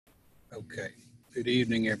Okay. Good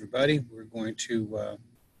evening, everybody. We're going to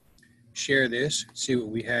share this, see what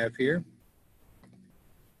we have here.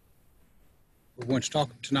 We're going to talk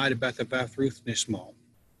tonight about the Vafthruthnismol.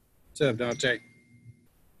 What's up, Dante?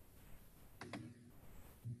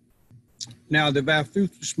 Now, the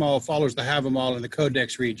Vafthruthnismol follows the Havamol and the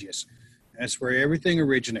Codex Regius. That's where everything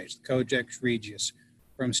originates, the Codex Regius.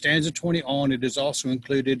 From stanza 20 on, it is also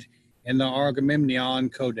included in the Agamemnon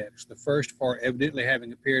Codex, the first part evidently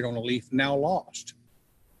having appeared on a leaf now lost.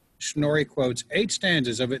 Snorri quotes 8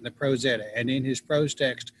 stanzas of it in the Prose Edda, and in his prose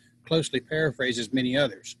text closely paraphrases many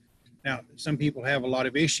others. Now, some people have a lot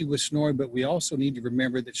of issue with Snorri, but we also need to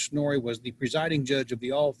remember that Snorri was the presiding judge of the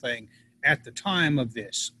Althing at the time of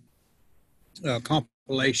this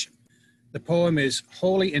compilation. The poem is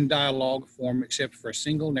wholly in dialogue form except for a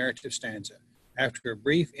single narrative stanza. After a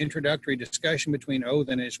brief introductory discussion between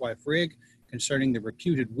Odin and his wife Frigg concerning the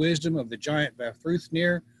reputed wisdom of the giant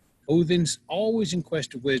Vafthruthner, Odin, always in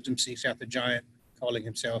quest of wisdom, seeks out the giant, calling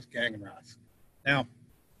himself Gangenrath. Now,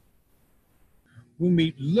 when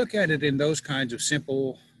we look at it in those kinds of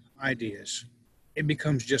simple ideas, it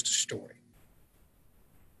becomes just a story.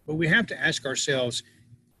 But we have to ask ourselves,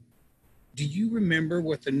 do you remember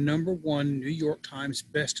what the #1 New York Times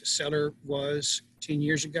bestseller was 10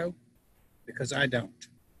 years ago? Because I don't.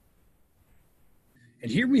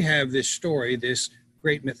 And here we have this story, this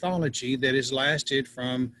great mythology that has lasted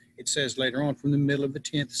from, it says later on, from the middle of the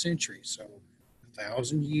 10th century. So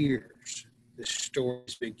 1,000 years, this story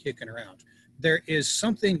has been kicking around. There is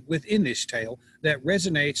something within this tale that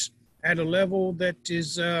resonates at a level that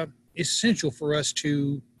is essential for us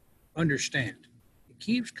to understand. It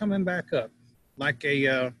keeps coming back up like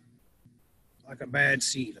a bad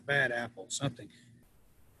seed, a bad apple, something.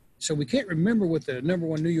 So we can't remember what the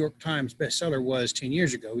 #1 New York Times bestseller was 10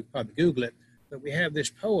 years ago. We could probably Google it. But we have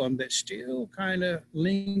this poem that still kind of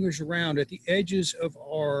lingers around at the edges of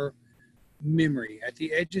our memory, at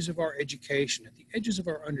the edges of our education, at the edges of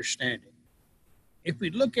our understanding. If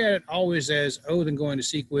we look at it always as Odin going to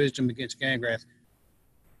seek wisdom against Gangrath,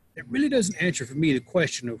 it really doesn't answer for me the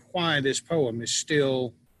question of why this poem is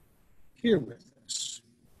still here with us.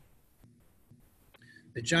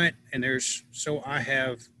 The giant, so I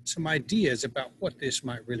have some ideas about what this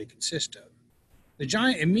might really consist of. The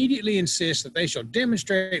giant immediately insists that they shall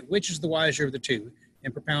demonstrate which is the wiser of the two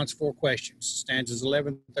and propounds 4 questions, stanzas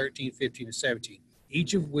 11, 13, 15, and 17,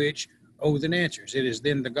 each of which Odin answers. It is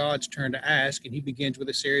then the god's turn to ask, and he begins with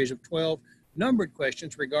a series of 12 numbered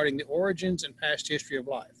questions regarding the origins and past history of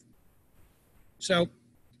life. So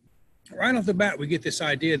right off the bat, we get this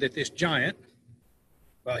idea that this giant,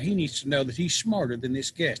 well, he needs to know that he's smarter than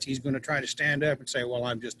this guest. He's going to try to stand up and say, well,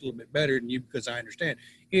 I'm just a little bit better than you because I understand.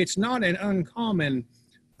 It's not an uncommon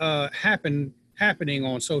happening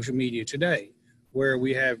on social media today, where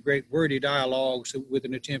we have great wordy dialogues with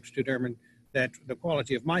an attempt to determine that the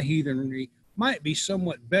quality of my heathenry might be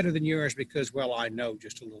somewhat better than yours because, well, I know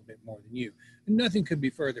just a little bit more than you. And nothing could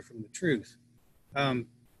be further from the truth.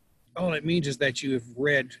 All it means is that you have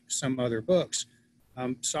read some other books.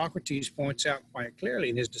 Socrates points out quite clearly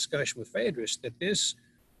in his discussion with Phaedrus that this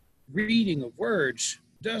reading of words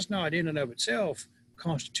does not in and of itself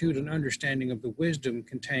constitute an understanding of the wisdom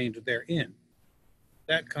contained therein.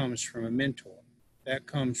 That comes from a mentor. That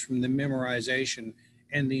comes from the memorization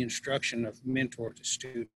and the instruction of mentor to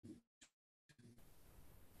student.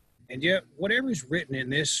 And yet, whatever is written in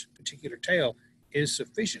this particular tale is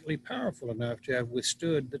sufficiently powerful enough to have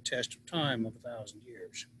withstood the test of time of 1,000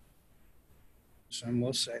 years. Some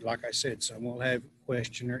will say, like I said, some will have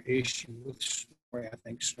question or issue with Snorri. I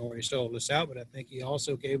think Snorri sold us out, but I think he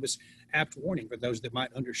also gave us apt warning for those that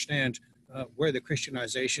might understand where the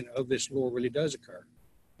Christianization of this lore really does occur.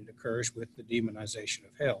 It occurs with the demonization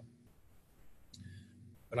of hell.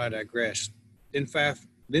 But I digress. Then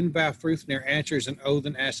Vafthruthner answers, and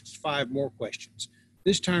Odin asks 5 more questions,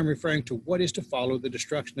 this time referring to what is to follow the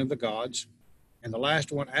destruction of the gods, and the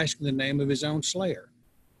last one asking the name of his own slayer.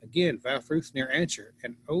 Again, Vafthruthner answered,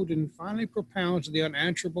 and Odin finally propounds the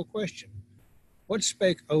unanswerable question. What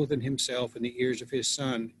spake Odin himself in the ears of his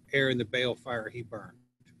son, ere in the bale fire he burned?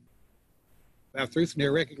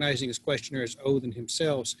 Vafthruthner, recognizing his questioner as Odin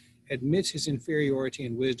himself, admits his inferiority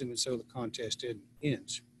in wisdom, and so the contest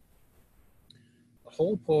ends. The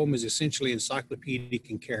whole poem is essentially encyclopedic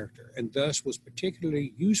in character, and thus was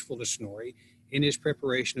particularly useful to Snorri in his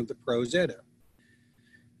preparation of the Prose Edda.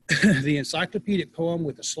 The encyclopedic poem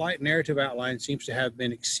with a slight narrative outline seems to have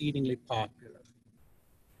been exceedingly popular.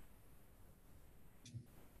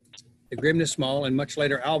 The Grimnismol and much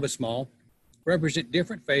later Alvasmol represent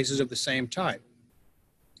different phases of the same type.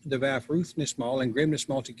 The Vafthruthnismol and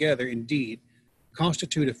Grimnismol together, indeed,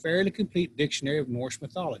 constitute a fairly complete dictionary of Norse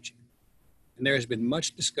mythology. And there has been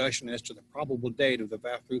much discussion as to the probable date of the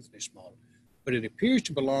Vafthruthnismol, but it appears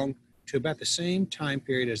to belong to about the same time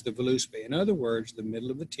period as the Völuspá, in other words, the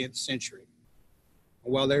middle of the 10th century.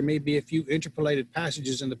 While there may be a few interpolated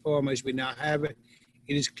passages in the poem as we now have it,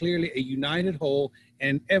 it is clearly a united whole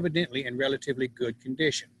and evidently in relatively good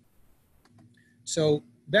condition. So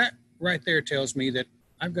that right there tells me that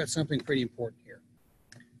I've got something pretty important here.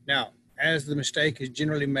 Now, as the mistake is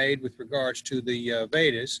generally made with regards to the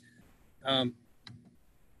Vedas, the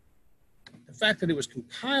fact that it was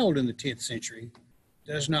compiled in the 10th century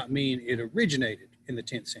does not mean it originated in the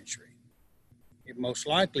 10th century. It most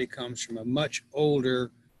likely comes from a much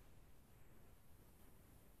older,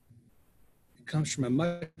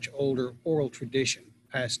 oral tradition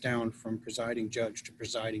passed down from presiding judge to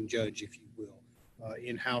presiding judge, if you will,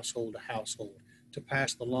 in household to household, to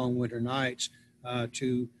pass the long winter nights,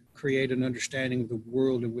 to create an understanding of the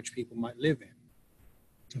world in which people might live in.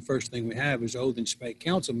 The first thing we have is Odin spake,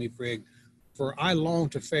 counsel me, Frigg, for I long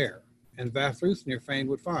to fare, and Vafthrûdnir fain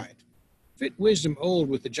would find. Fit wisdom old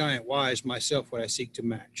with the giant wise, myself what I seek to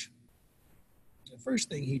match. The first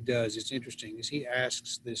thing he does, it's interesting, is he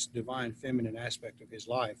asks this divine feminine aspect of his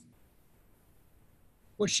life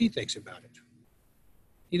what she thinks about it.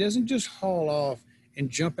 He doesn't just haul off and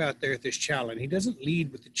jump out there at this challenge. He doesn't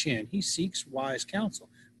lead with the chin. He seeks wise counsel,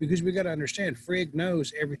 because we got to understand Frigg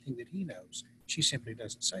knows everything that he knows. She simply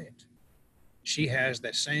doesn't say it. She has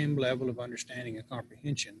that same level of understanding and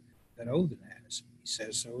comprehension that Odin has. He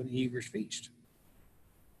says so in Ygri's feast.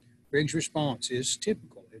 Frigg's response is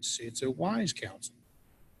typical. It's a wise counsel.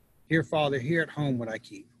 Here, Father, here at home would I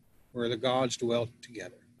keep, where the gods dwell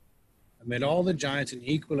together. Amid all the giants in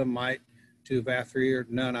equal in might, to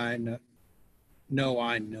Vafthruthnismol know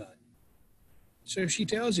I none. So she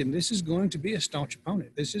tells him this is going to be a staunch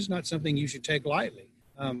opponent. This is not something you should take lightly.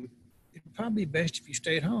 It'd probably be best if you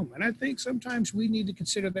stay at home. And I think sometimes we need to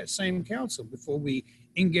consider that same counsel before we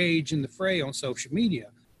engage in the fray on social media.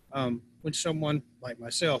 When someone like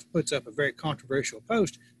myself puts up a very controversial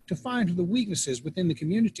post, to find the weaknesses within the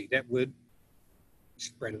community that would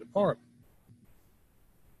spread it apart.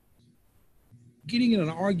 Getting in an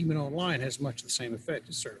argument online has much the same effect.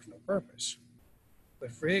 It serves no purpose.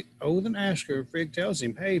 But Frigg, Odin asks her, Frigg tells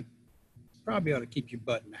him, hey, probably ought to keep your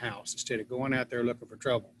butt in the house instead of going out there looking for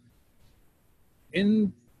trouble.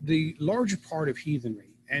 In the larger part of heathenry,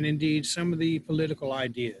 and indeed some of the political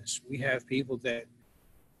ideas, we have people that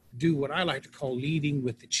do what I like to call leading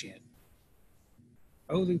with the chin.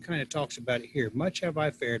 Odin kind of talks about it here. Much have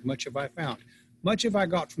I fared, much have I found. Much have I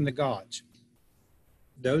got from the gods.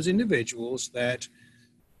 Those individuals that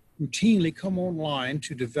routinely come online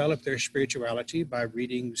to develop their spirituality by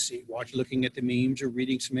reading, looking at the memes or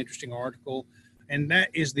reading some interesting article, and that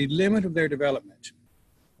is the limit of their development.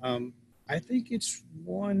 I think it's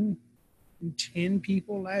 1 in 10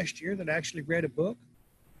 people last year that actually read a book,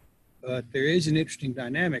 but there is an interesting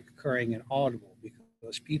dynamic occurring in Audible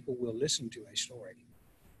because people will listen to a story,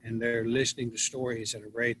 and they're listening to stories at a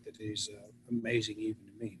rate that is amazing even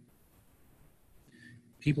to me.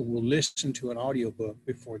 People will listen to an audiobook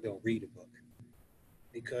before they'll read a book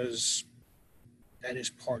because that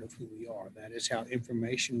is part of who we are. That is how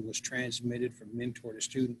information was transmitted from mentor to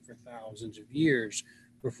student for thousands of years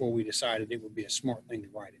before we decided it would be a smart thing to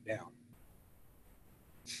write it down.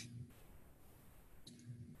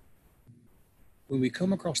 When we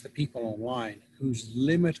come across the people online whose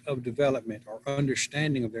limit of development or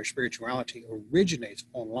understanding of their spirituality originates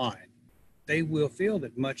online, they will feel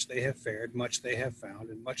that much they have fared, much they have found,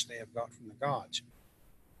 and much they have got from the gods.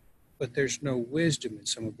 But there's no wisdom in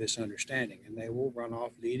some of this understanding, and they will run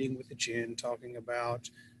off leading with the chin, talking about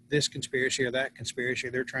this conspiracy or that conspiracy.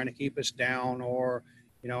 They're trying to keep us down, or,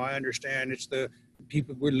 I understand it's the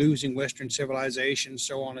people, we're losing Western civilization,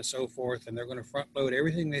 so on and so forth, and they're going to front load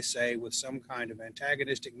everything they say with some kind of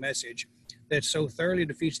antagonistic message that so thoroughly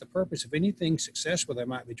defeats the purpose of anything successful they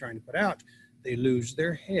might be trying to put out. They lose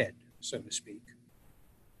their head, so to speak.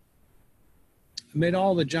 Amid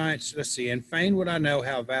all the giants, let's see, and fain would I know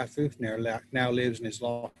how Vafthruthnismol now lives in his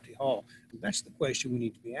lofty hall. And that's the question we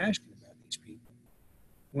need to be asking about these people.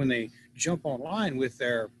 When they jump online with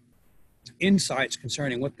their insights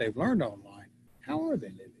concerning what they've learned online, how are they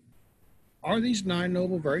living? Are these 9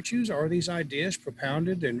 noble virtues, are these ideas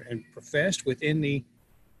propounded and professed within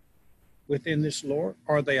this lore?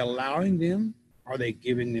 Are they allowing them? Are they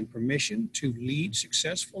giving them permission to lead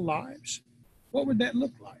successful lives? What would that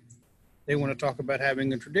look like? They want to talk about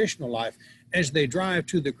having a traditional life as they drive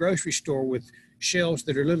to the grocery store with shelves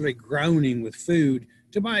that are literally groaning with food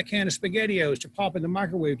to buy a can of SpaghettiOs to pop in the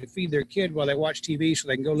microwave to feed their kid while they watch TV so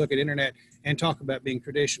they can go look at internet and talk about being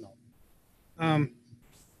traditional.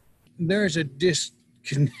 There's a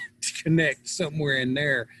disconnect somewhere in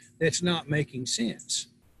there that's not making sense.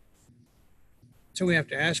 So we have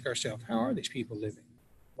to ask ourselves, how are these people living?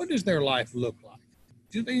 What does their life look like?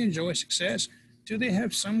 Do they enjoy success? Do they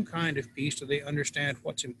have some kind of peace? Do they understand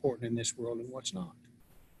what's important in this world and what's not?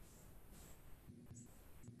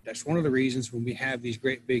 That's one of the reasons when we have these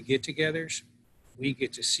great big get-togethers, we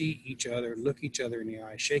get to see each other, look each other in the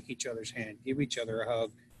eye, shake each other's hand, give each other a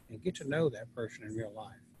hug, and get to know that person in real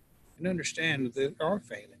life and understand that there are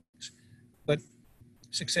failings. But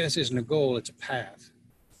success isn't a goal, it's a path.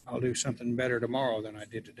 I'll do something better tomorrow than I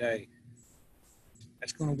did today.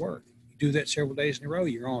 That's going to work. You do that several days in a row,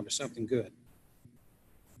 you're on to something good.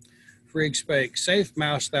 Frigg spake, safe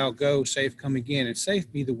mayst thou go, safe come again, and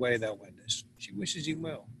safe be the way thou wendest. She wishes him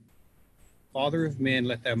well. Father of men,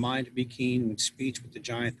 let thy mind be keen when speech with the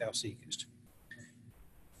giant thou seekest.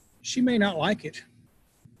 She may not like it.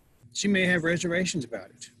 She may have reservations about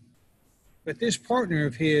it. But this partner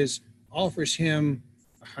of his offers him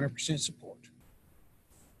 100% support.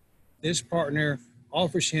 This partner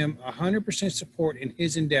offers him 100% support in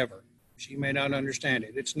his endeavor. She may not understand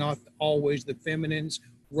it. It's not always the feminine's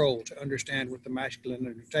role to understand what the masculine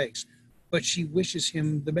undertakes, but she wishes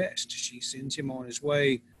him the best. She sends him on his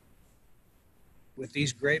way with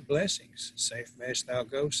these great blessings. Safe mayst thou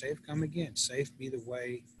go, safe come again. Safe be the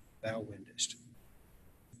way thou wendest.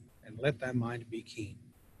 And let thy mind be keen.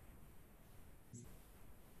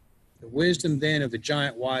 The wisdom then of the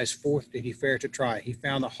giant wise forth did he fare to try. He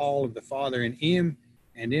found the hall of the father in Im,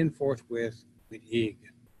 and in forthwith with Ig.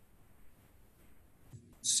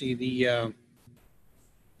 See, the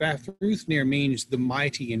Vafthruthnismol means the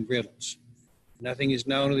mighty in riddles. Nothing is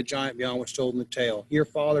known of the giant beyond what's told in the tale. Here,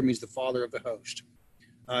 father means the father of the host.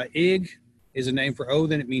 Ig is a name for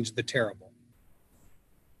Odin. It means the terrible.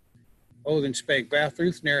 Odin spake,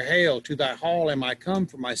 Vafthruthnismol, hail, to thy hall am I come.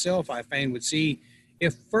 For myself I fain would see,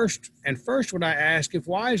 if first would I ask, if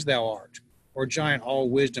wise thou art, or giant all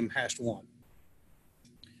wisdom hast won.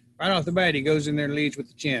 Right off the bat, he goes in there and leads with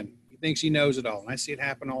the chin. He thinks he knows it all. And I see it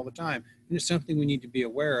happen all the time. And it's something we need to be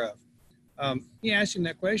aware of. He asked him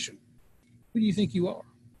that question. Who do you think you are?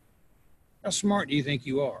 How smart do you think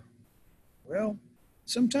you are? Well,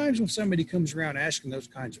 sometimes when somebody comes around asking those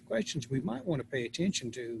kinds of questions, we might want to pay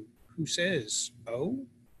attention to who says, oh,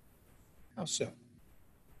 how so?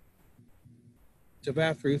 To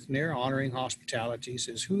Vafthruthnismol, honoring hospitality,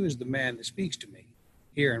 says, who is the man that speaks to me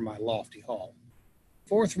here in my lofty hall?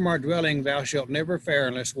 Forth from our dwelling thou shalt never fare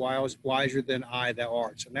unless wiser than I thou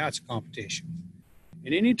art. So now it's a competition.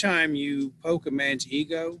 And any time you poke a man's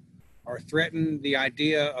ego or threaten the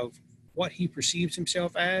idea of what he perceives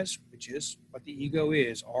himself as, which is what the ego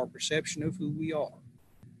is, our perception of who we are.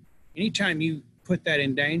 Anytime you put that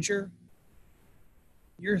in danger,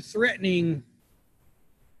 you're threatening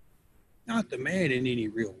not the man in any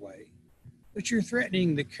real way, but you're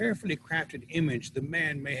threatening the carefully crafted image the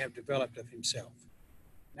man may have developed of himself.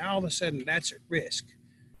 Now all of a sudden that's at risk.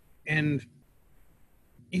 And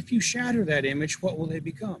if you shatter that image, what will they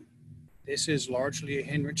become? This is largely a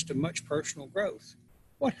hindrance to much personal growth.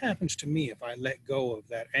 What happens to me if I let go of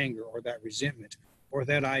that anger or that resentment or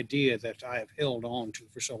that idea that I have held on to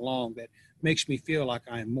for so long that makes me feel like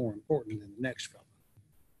I am more important than the next fellow?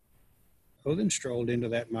 Odin strolled into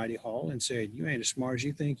that mighty hall and said, you ain't as smart as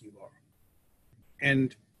you think you are.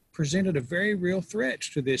 And presented a very real threat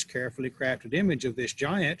to this carefully crafted image of this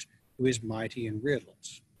giant who is mighty in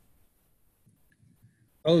riddles.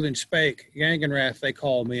 Odin spake, Yangenrath they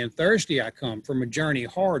call me, and thirsty I come from a journey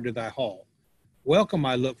hard to thy hall. Welcome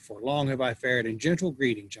I look for, long have I fared, and gentle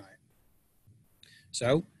greeting, giant.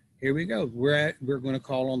 So here we go. We're going to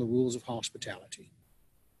call on the rules of hospitality.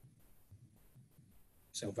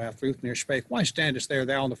 So Vafthruthnismol spake, why standest there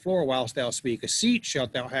thou on the floor whilst thou speak? A seat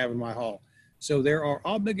shalt thou have in my hall. So there are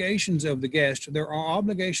obligations of the guest. There are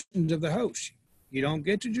obligations of the host. You don't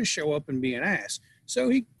get to just show up and be an ass. So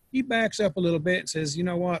he backs up a little bit and says, you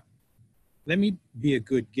know what? Let me be a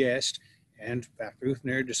good guest. And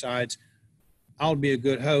Vafthruthnismol decides, I'll be a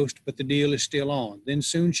good host, but the deal is still on. Then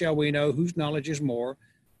soon shall we know whose knowledge is more,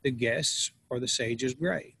 the guest's or the sage's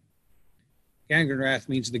gray. Yangenrath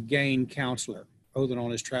means the gain counselor. Odin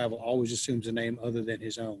on his travel always assumes a name other than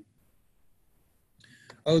his own.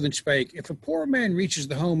 Odin spake, if a poor man reaches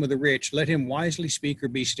the home of the rich, let him wisely speak or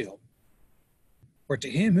be still. For to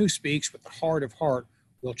him who speaks with the heart of heart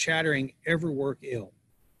will chattering ever work ill.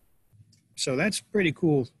 So that's pretty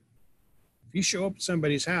cool. If you show up at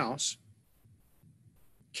somebody's house,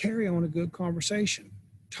 carry on a good conversation.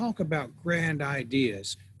 Talk about grand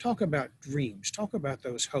ideas. Talk about dreams. Talk about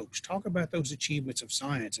those hopes. Talk about those achievements of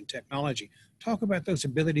science and technology. Talk about those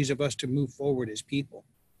abilities of us to move forward as people.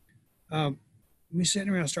 We sit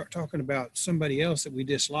around and start talking about somebody else that we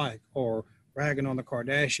dislike, or ragging on the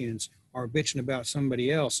Kardashians, or bitching about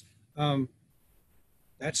somebody else.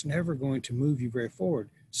 That's never going to move you very forward.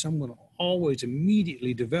 Someone will always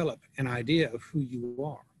immediately develop an idea of who you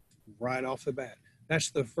are right off the bat.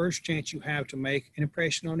 That's the first chance you have to make an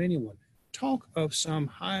impression on anyone. Talk of some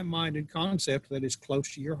high-minded concept that is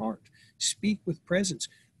close to your heart. Speak with presence.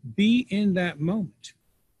 Be in that moment.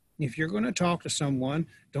 If you're going to talk to someone,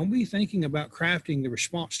 don't be thinking about crafting the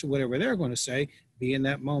response to whatever they're going to say. Be in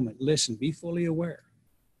that moment. Listen, be fully aware.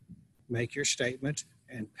 Make your statement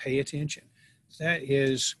and pay attention. That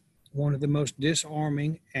is one of the most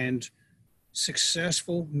disarming and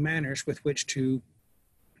successful manners with which to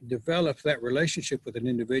develop that relationship with an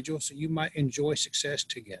individual, so you might enjoy success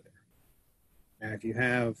together. Now, if you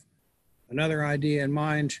have another idea in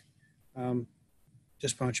mind,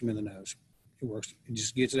 just punch him in the nose. It works. It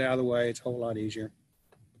just gets it out of the way. It's a whole lot easier.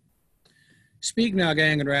 Speak now,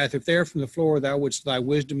 gang and wrath, if there from the floor thou wouldst thy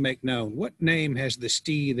wisdom make known. What name has the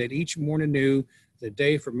steed that each morn anew the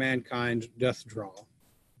day for mankind doth draw?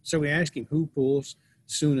 So we ask him, who pulls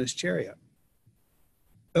soonest chariot?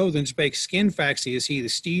 Oh, then spake Skinfaxy, is he the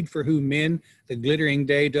steed for whom men the glittering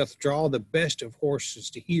day doth draw? The best of horses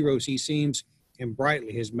to heroes he seems, and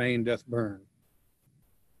brightly his mane doth burn.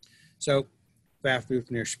 So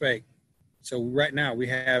Vafthruthnismol spake. So right now we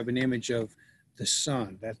have an image of the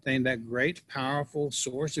sun, that thing, that great powerful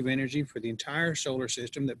source of energy for the entire solar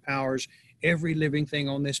system that powers every living thing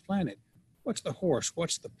on this planet. What's the horse?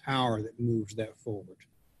 What's the power that moves that forward?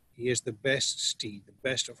 He is the best steed, the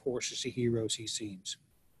best of horses to heroes he seems.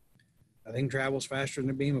 Nothing travels faster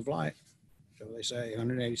than a beam of light. So they say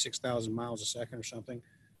 186,000 miles a second or something.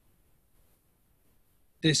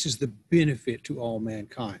 This is the benefit to all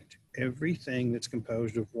mankind. Everything that's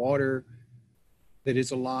composed of water that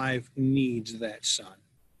is alive needs that sun.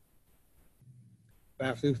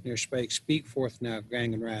 Vafthruthnismol spake, speak forth now,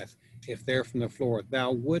 gang and wrath, if there from the floor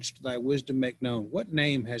thou wouldst thy wisdom make known. What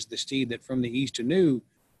name has the steed that from the east anew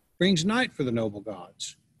brings night for the noble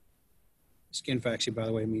gods? Skinfaxy, by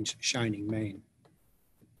the way, means shining mane.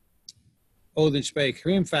 Oh, then spake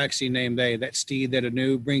Hrimfaxy, named they, that steed that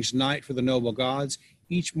anew brings night for the noble gods.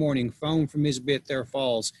 Each morning foam from his bit there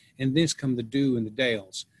falls, and thence come the dew in the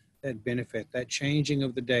dales. That benefit, that changing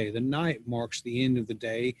of the day. The night marks the end of the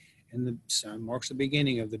day, and the sun marks the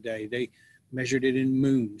beginning of the day. They measured it in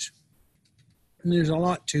moons. And there's a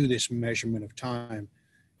lot to this measurement of time.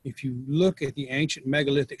 If you look at the ancient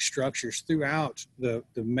megalithic structures throughout the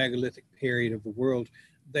megalithic period of the world,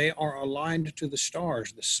 they are aligned to the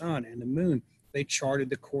stars, the sun, and the moon. They charted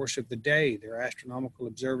the course of the day. Their astronomical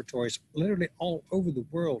observatories, literally all over the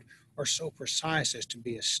world, are so precise as to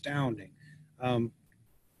be astounding.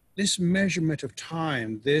 This measurement of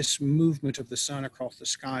time, this movement of the sun across the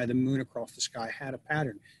sky, the moon across the sky, had a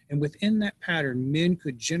pattern. And within that pattern, men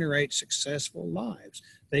could generate successful lives.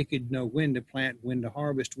 They could know when to plant, when to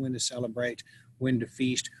harvest, when to celebrate, when to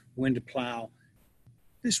feast, when to plow.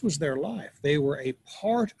 This was their life. They were a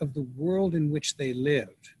part of the world in which they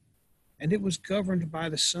lived. And it was governed by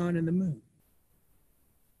the sun and the moon.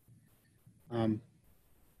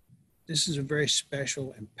 This is a very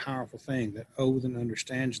special and powerful thing that Odin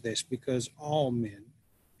understands this, because all men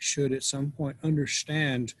should at some point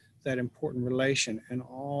understand that important relation and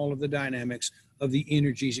all of the dynamics of the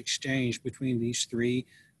energies exchanged between these three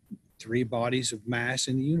bodies of mass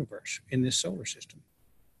in the universe, in this solar system.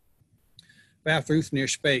 Vafthruthnismol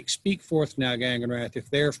spake, speak forth now, gang and wrath, if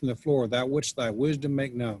there from the floor thou wouldst thy wisdom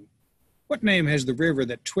make known. What name has the river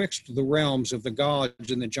that twixt the realms of the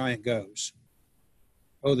gods and the giant goes?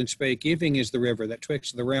 Odin spake, giving is the river that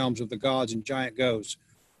twixt the realms of the gods and giant goes.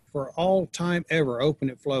 For all time ever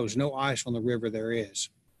open it flows, no ice on the river there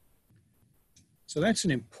is. So that's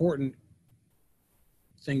an important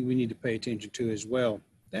thing we need to pay attention to as well.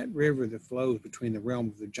 That river that flows between the realm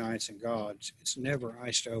of the giants and gods, it's never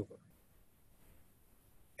iced over.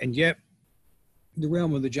 And yet, the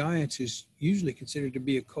realm of the giants is usually considered to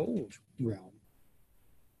be a cold realm.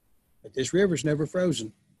 But this river's never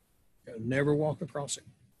frozen. You'll never walk across it.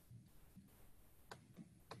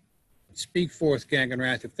 Speak forth, gang and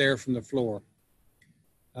wrath, if there from the floor.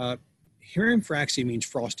 Hrimfaxy means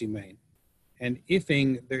frosty mane. And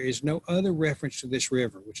ifing, there is no other reference to this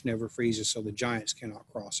river, which never freezes, so the giants cannot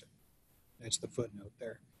cross it. That's the footnote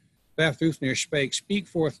there. Vafthruthnismol spake, speak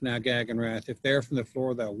forth now, gang and wrath, if there from the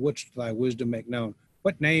floor thou wouldst thy wisdom make known.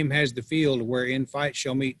 What name has the field wherein fight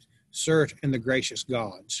shall meet Surt and the gracious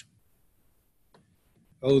gods?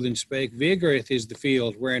 Odin spake, vigorous is the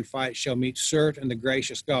field wherein fight shall meet Surt and the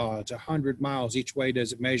gracious gods. 100 miles each way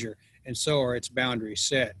does it measure, and so are its boundaries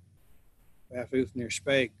set. Vafthruthnismol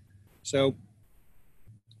spake. So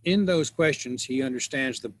in those questions, he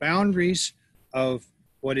understands the boundaries of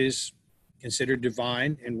what is considered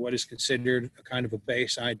divine and what is considered a kind of a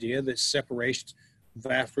base idea that separates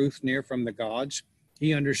Vafthruthnismol from the gods.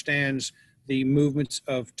 He understands the movements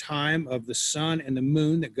of time of the sun and the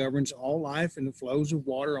moon that governs all life and the flows of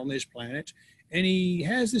water on this planet. And he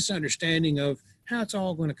has this understanding of how it's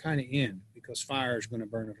all going to kind of end, because fire is going to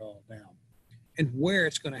burn it all down, and where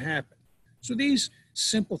it's going to happen. So these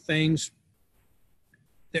simple things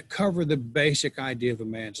that cover the basic idea of a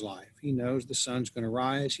man's life. He knows the sun's going to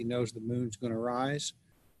rise. He knows the moon's going to rise.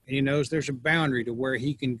 And he knows there's a boundary to where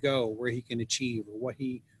he can go, where he can achieve, or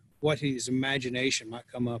what his imagination might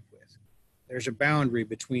come up with. There's a boundary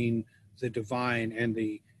between the divine and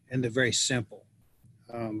the very simple.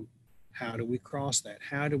 How do we cross that?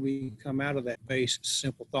 How do we come out of that base,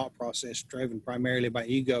 simple thought process driven primarily by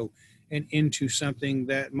ego and into something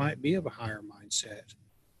that might be of a higher mindset?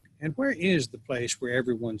 And where is the place where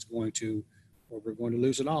everyone's going to, or we're going to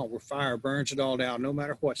lose it all, where fire burns it all down, no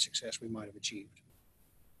matter what success we might have achieved?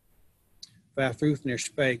 Vafthruthnismol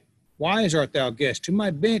spake, wise art thou, guest, to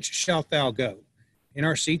my bench shalt thou go. In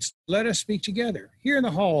our seats let us speak together. Here in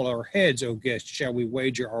the hall our heads, O guest, shall we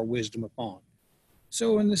wager our wisdom upon.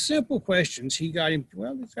 So in the simple questions, he got him,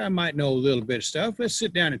 well, this guy might know a little bit of stuff. Let's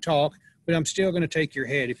sit down and talk, but I'm still going to take your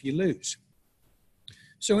head if you lose.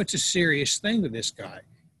 So it's a serious thing with this guy.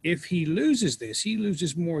 If he loses this, he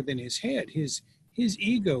loses more than his head. His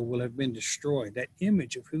ego will have been destroyed. That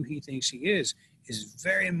image of who he thinks he is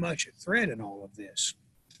very much a threat in all of this.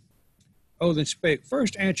 Odin spake,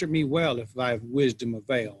 first answer me well if thy wisdom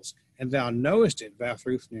avails, and thou knowest it,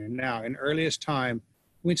 Vafthruthnismol, now in earliest time,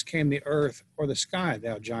 whence came the earth or the sky,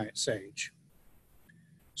 thou giant sage.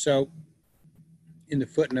 So in the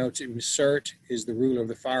footnotes, Surt is the ruler of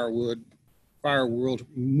the fire world,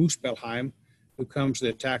 Muspelheim, who comes to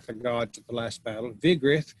attack the gods at the last battle.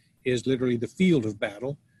 Vigorith is literally the field of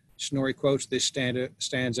battle. Snorri quotes this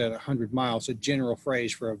stands at 100 miles, a general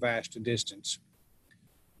phrase for a vast distance.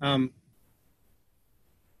 The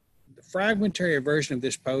fragmentary version of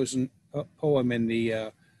this poem in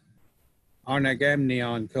the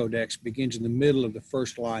Arnagamnion Codex begins in the middle of the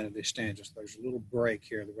first line of this stanza. So there's a little break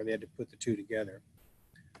here where they had to put the two together.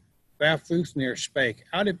 Vafthruthnismol spake,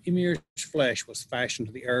 out of Ymir's flesh was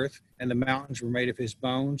fashioned the earth, and the mountains were made of his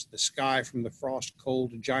bones, the sky from the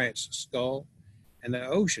frost-cold giant's skull, and the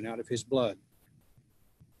ocean out of his blood.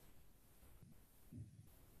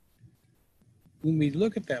 When we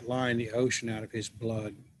look at that line, the ocean out of his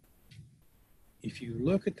blood, if you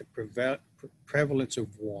look at the prevalence of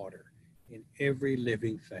water in every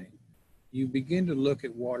living thing, you begin to look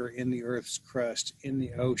at water in the earth's crust, in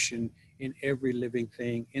the ocean, in every living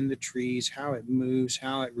thing, in the trees, how it moves,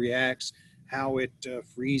 how it reacts, how it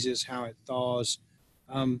freezes, how it thaws.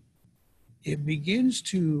 It begins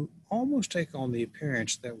to almost take on the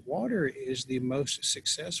appearance that water is the most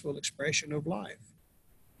successful expression of life.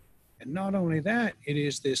 And not only that, it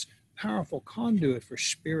is this powerful conduit for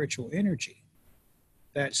spiritual energy.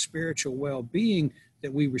 That spiritual well-being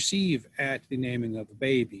that we receive at the naming of a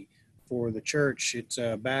baby. For the church, it's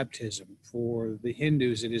baptism. For the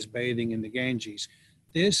Hindus, it is bathing in the Ganges.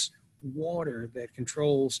 This water that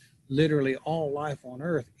controls literally all life on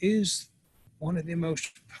earth is one of the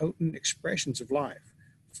most potent expressions of life.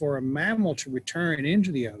 For a mammal to return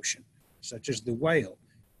into the ocean, such as the whale,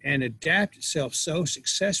 and adapt itself so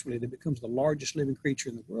successfully that it becomes the largest living creature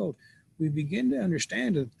in the world, we begin to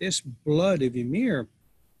understand that this blood of Ymir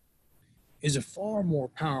is a far more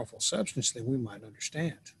powerful substance than we might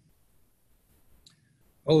understand.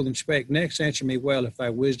 Odin spake, next answer me well if thy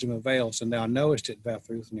wisdom avails, and thou knowest it,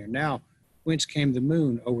 Vafthruthnismol. Now, whence came the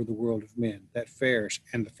moon over the world of men, that fares,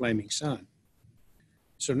 and the flaming sun?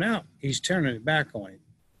 So now he's turning it back on him.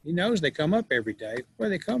 He knows they come up every day. Where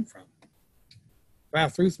they come from?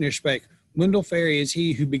 Vafthruthnismol spake, Mundilfari is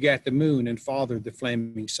he who begat the moon and fathered the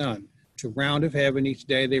flaming sun. To round of heaven each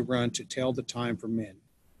day they run to tell the time for men.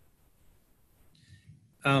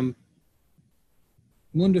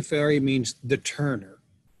 Mundilfari means the turner.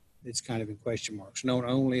 It's kind of in question marks, known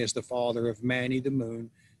only as the father of Mani the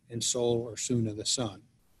moon and Sol or Suna the sun.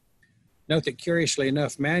 Note that curiously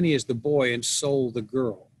enough, Mani is the boy and Sol the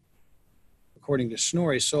girl. According to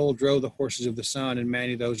Snorri, Sol drove the horses of the sun and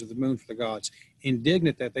Mani those of the moon for the gods.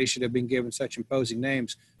 Indignant that they should have been given such imposing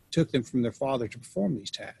names, took them from their father to perform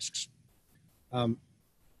these tasks.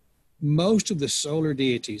 Most of the solar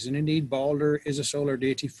deities, and indeed Balder is a solar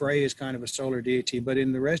deity, Frey is kind of a solar deity, but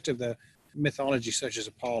in the rest of the mythology such as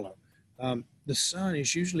Apollo, the sun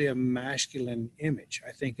is usually a masculine image.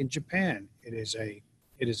 I think in Japan it is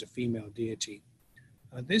a female deity.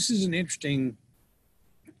 This is an interesting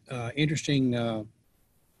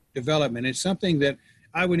development. It's something that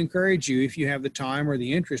I would encourage you, if you have the time or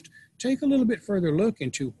the interest, take a little bit further look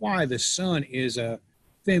into why the sun is a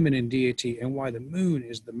feminine deity and why the moon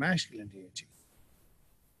is the masculine deity.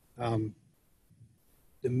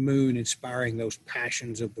 The moon inspiring those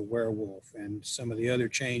passions of the werewolf and some of the other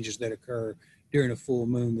changes that occur during a full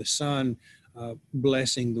moon. The sun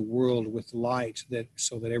blessing the world with light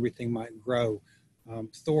so that everything might grow.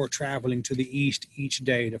 Thor traveling to the east each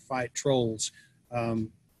day to fight trolls,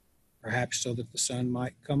 perhaps so that the sun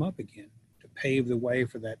might come up again, to pave the way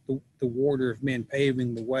for that. The warder of men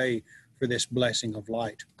paving the way for this blessing of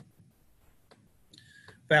light.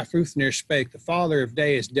 Vafthruthnismol spake, the father of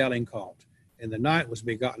day is Delling called, and the night was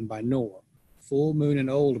begotten by Nor. Full moon and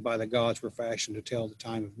old by the gods were fashioned to tell the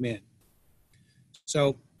time of men.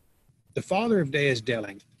 So the father of day is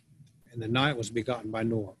Delling, and the night was begotten by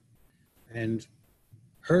Nor. And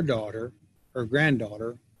her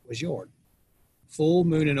granddaughter was Jord. Full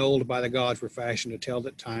moon and old by the gods were fashioned to tell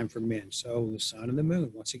the time for men. So the sun and the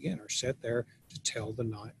moon, once again, are set there to tell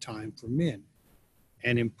the time for men.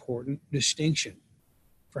 An important distinction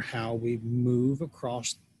for how we move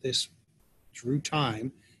across this through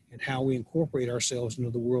time and how we incorporate ourselves into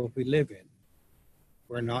the world we live in.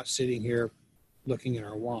 We're not sitting here looking at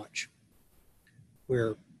our watch.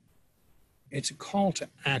 It's a call to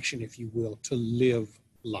action, if you will, to live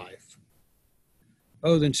life.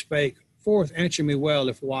 Odin spake, forth answer me well,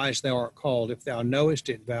 if wise thou art called, if thou knowest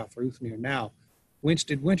it, Vafthruthnismol. Now, whence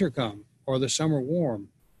did winter come, or the summer warm,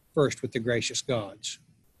 first with the gracious gods?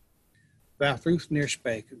 Vafthruthnismol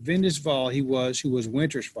spake, Vindisval he was who was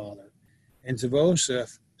winter's father, and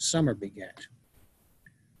Zvoseth summer begat.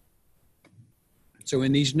 So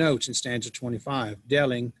in these notes in stanza 25,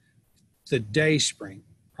 Delling, the day spring,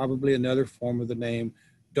 probably another form of the name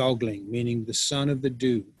Dogling, meaning the son of the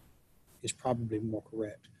dew, is probably more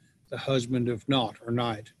correct. The husband of Naught or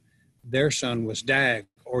night. Their son was Dag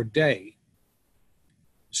or day.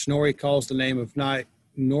 Snorri calls the name of night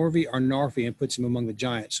Norvi or Narfi and puts him among the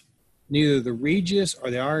giants. Neither the Regius or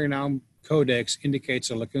the Arianum Codex indicates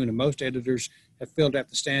a lacuna. Most editors have filled out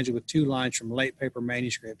the stanza with 2 lines from late paper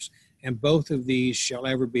manuscripts, and both of these shall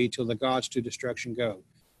ever be till the gods to destruction go.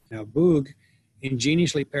 Now, Bug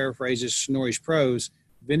ingeniously paraphrases Snorri's prose.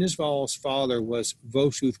 Vindisval's father was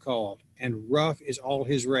Vosuth called, and rough is all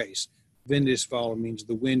his race. Vindisval means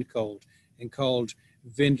the wind cold, and called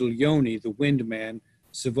Vindaljoni, the wind man,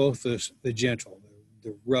 Savothus, the gentle,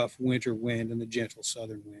 the rough winter wind and the gentle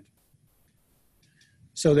southern wind.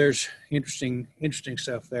 So there's interesting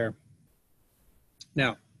stuff there.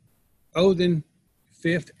 Now, Odin,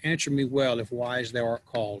 fifth, answer me well, if wise thou art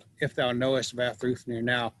called, if thou knowest Vafthruthnismol.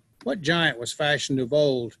 Now, what giant was fashioned of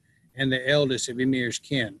old, and the eldest of Ymir's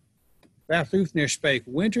kin? Vafthruthnismol spake,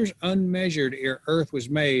 winters unmeasured ere earth was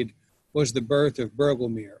made was the birth of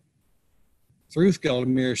Bergelmir.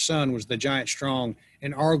 Thruthgelmir's son was the giant strong,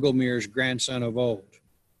 and Argelmir's grandson of old.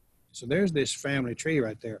 So there's this family tree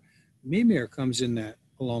right there. Mimir comes in that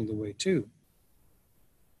along the way too.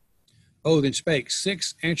 Odin spake,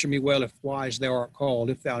 six, answer me well, if wise thou art called,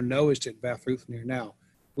 if thou knowest it, Vafthruthnismol. Now,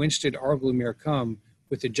 whence did Argelmir come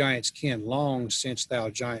with the giant's kin, long since thou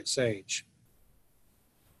giant sage?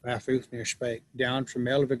 Vafthruthnismol spake, down from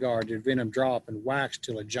Elvigar did venom drop, and waxed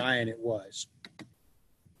till a giant it was.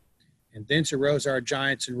 And thence arose our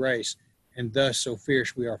giants in race, and thus so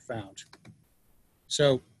fierce we are found.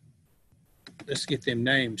 So let's get them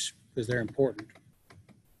names because they're important.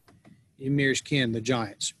 Ymir's kin, the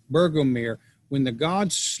giants. Bergelmir, when the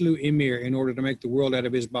gods slew Ymir in order to make the world out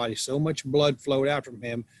of his body, so much blood flowed out from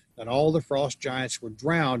him that all the frost giants were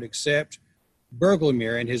drowned except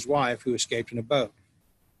Bergelmir and his wife, who escaped in a boat.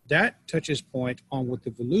 That touches point on what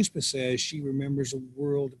the Voluspa says. She remembers a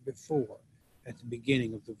world before, at the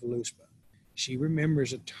beginning of the Voluspa. She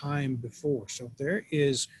remembers a time before. So there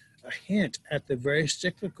is a hint at the very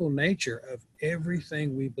cyclical nature of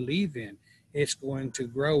everything we believe in. It's going to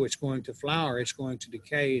grow, it's going to flower, it's going to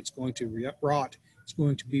decay, it's going to rot, it's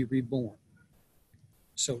going to be reborn.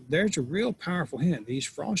 So there's a real powerful hint. These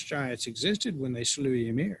frost giants existed when they slew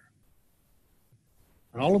Ymir.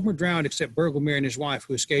 And all of them were drowned except Bergelmir and his wife,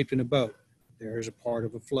 who escaped in a boat. There's a part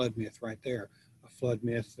of a flood myth right there. A flood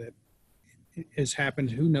myth that has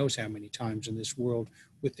happened who knows how many times in this world,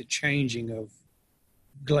 with the changing of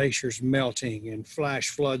glaciers melting and flash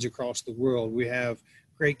floods across the world. We have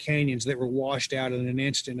Great Canyons that were washed out in an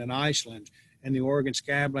instant in Iceland, and the Oregon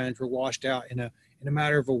Scablands were washed out in a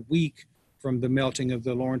matter of a week from the melting of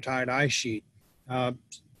the Laurentide ice sheet.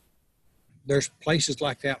 There's places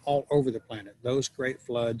like that all over the planet. Those great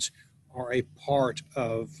floods are a part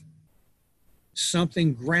of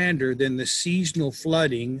something grander than the seasonal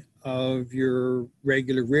flooding of your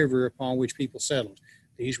regular river upon which people settled.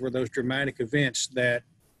 These were those dramatic events that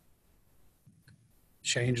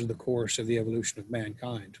changed the course of the evolution of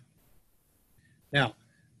mankind. Now,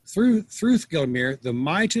 through Thruthgilmir, the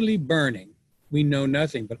mightily burning, we know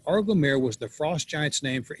nothing, but Argilmir was the frost giant's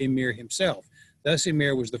name for Ymir himself. Thus,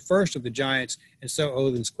 Ymir was the first of the giants, and so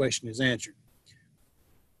Odin's question is answered.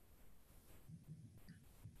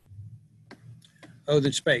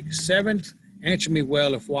 Odin spake, Seventh, answer me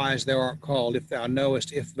well, if wise thou art called, if thou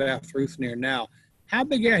knowest, if Vafthruthnismol now. How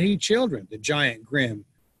begat he children, the giant grim,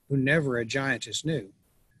 who never a giantess knew?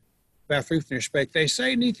 Vafthruthnismol spake, they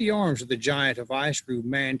say neath the arms of the giant of ice grew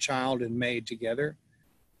man, child, and maid together,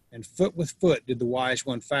 and foot with foot did the wise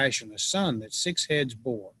one fashion a son that 6 heads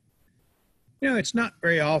bore. You know, it's not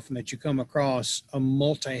very often that you come across a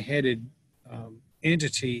multi-headed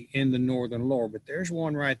entity in the northern lore, but there's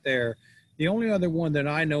one right there. The only other one that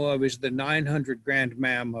I know of is the 900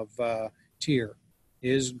 grandmam of Tyr.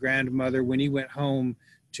 His grandmother, when he went home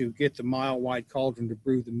to get the mile-wide cauldron to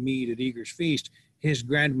brew the mead at Eager's feast, his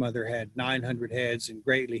grandmother had 900 heads, and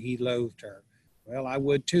greatly he loathed her. Well, I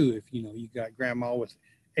would too if, you know, you got grandma with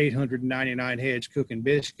 899 heads cooking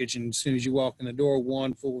biscuits, and as soon as you walk in the door,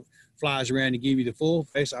 one full flies around to give you the full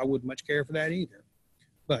face. I wouldn't much care for that either.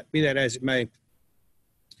 But be that as it may,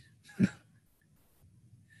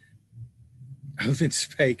 Odin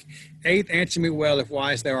spake, Eighth, answer me well, if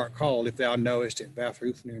wise thou art called, if thou knowest it,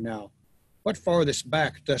 Vafthruthnismol now. What farthest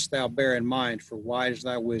back dost thou bear in mind, for wide is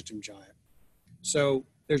thy wisdom, giant? So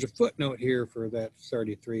there's a footnote here for that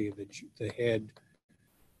 33, the head.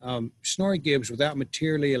 Snorri gives, without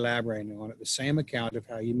materially elaborating on it, the same account of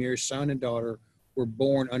how Ymir's son and daughter were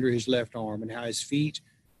born under his left arm, and how his feet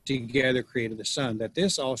together created the son. That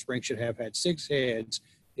this offspring should have had 6 heads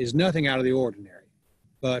is nothing out of the ordinary,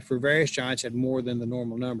 but for various giants had more than the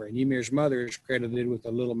normal number, and Ymir's mother is credited with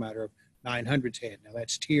a little matter of 900's head. Now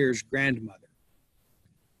that's Tyr's grandmother.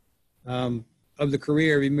 Of the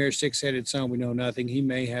career of Ymir's 6-headed son, we know nothing. He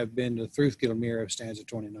may have been the Thruthgilmir of stanza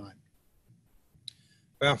 29.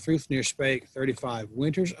 Vafthruthnismol spake, 35,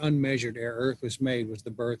 winters unmeasured ere earth was made was the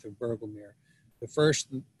birth of Bergelmir.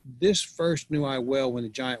 This first knew I well when the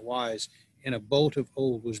giant wise in a bolt of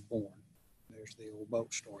old was born. There's the old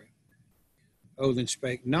boat story. Odin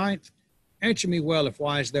spake, 9th, answer me well, if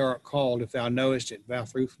wise thou art called, if thou knowest it,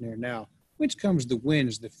 Vafthruthnismol now. Whence comes the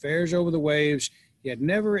winds that fares over the waves, yet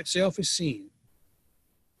never itself is seen?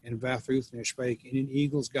 And Vafthruthnismol spake, in an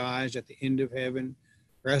eagle's guise at the end of heaven,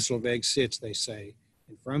 Gresselveg sits, they say,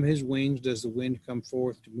 and from his wings does the wind come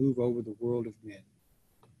forth to move over the world of men.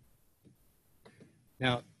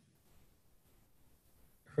 Now,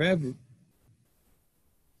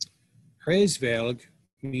 Hreisvelg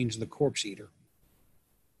means the corpse eater.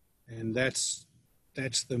 And that's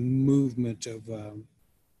the movement of,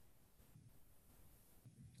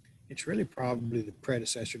 it's really probably the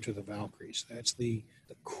predecessor to the Valkyries. That's the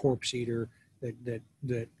corpse eater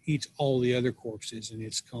that eats all the other corpses, and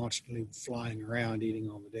it's constantly flying around eating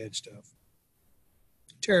all the dead stuff.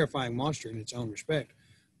 Terrifying monster in its own respect,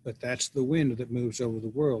 but that's the wind that moves over the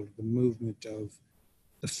world, the movement of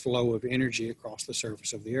the flow of energy across the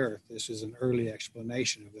surface of the earth. This is an early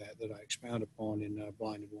explanation of that I expound upon in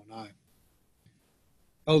Blinded One Eye.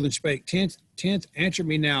 Odin spake, 10th, answer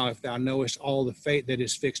me now, if thou knowest all the fate that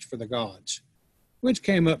is fixed for the gods. Whence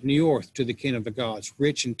came up Njord to the kin of the gods?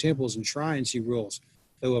 Rich in temples and shrines he rules,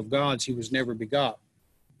 though of gods he was never begot.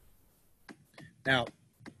 Now,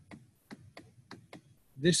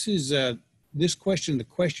 this question, the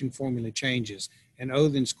question formula changes, and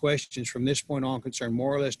Odin's questions from this point on concern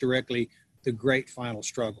more or less directly the great final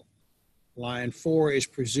struggle. Line 4 is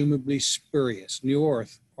presumably spurious.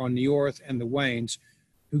 Njord and the Wanes,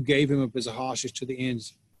 who gave him up as a hostage to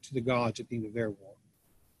the gods at the end of their war.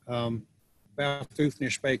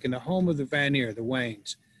 Vafthruthnismol spake, in the home of the Vanir, the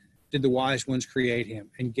Wanes, did the wise ones create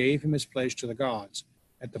him, and gave him his place to the gods.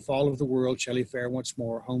 At the fall of the world shall he fare once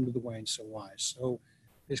more, home to the Wanes so wise. So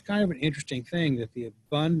it's kind of an interesting thing that the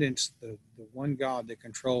abundance, the one God that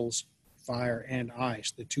controls fire and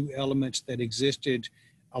ice, the two elements that existed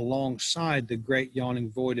alongside the great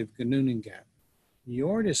yawning void of Ginnungagap.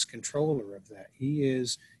 Njord is controller of that.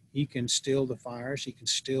 He can still the fires, he can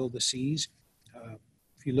still the seas.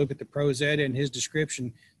 If you look at the Prose Edda and his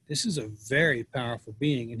description, this is a very powerful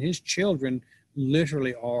being, and his children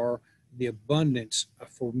literally are the abundance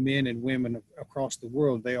for men and women across the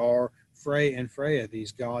world. They are Frey and Freya,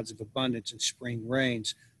 these gods of abundance and spring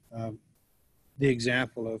rains. the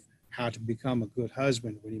example of how to become a good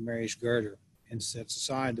husband when he marries Gerda and sets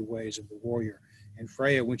aside the ways of the warrior. And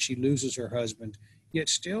Freya, when she loses her husband, yet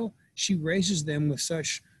still she raises them with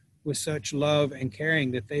such love and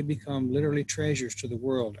caring that they become literally treasures to the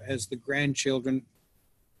world, as the grandchildren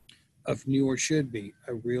of Njord should be,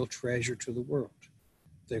 a real treasure to the world.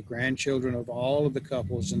 The grandchildren of all of the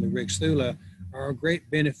couples in the Rigsthula are a great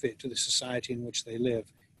benefit to the society in which they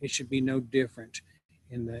live. It should be no different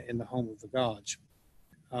in the home of the gods.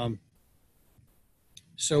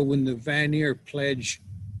 So when the Vanir pledge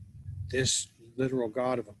this literal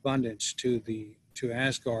god of abundance to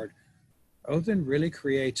Asgard, Odin really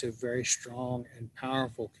creates a very strong and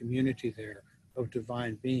powerful community there of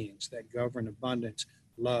divine beings that govern abundance,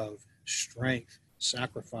 love, strength,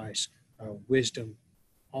 sacrifice, wisdom,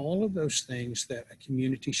 all of those things that a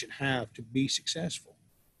community should have to be successful.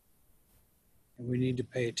 And we need to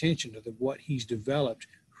pay attention to what he's developed,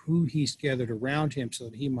 who he's gathered around him so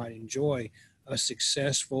that he might enjoy a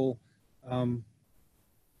successful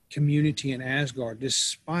community in Asgard,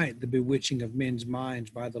 despite the bewitching of men's minds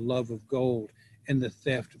by the love of gold and the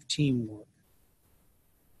theft of teamwork.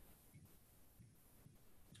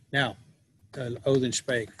 Now, Odin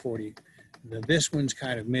spake 40. Now, this one's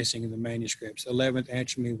kind of missing in the manuscripts. 11th,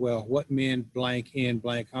 answer me well. What men blank in,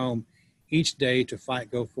 blank home, each day to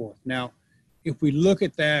fight go forth. Now, if we look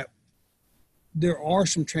at that, there are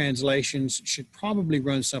some translations, should probably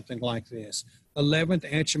run something like this. 11th,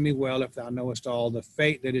 answer me well if thou knowest all, the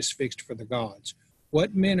fate that is fixed for the gods.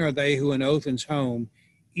 What men are they who in Odin's home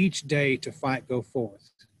each day to fight go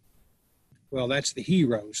forth? Well, that's the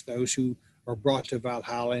heroes, those who are brought to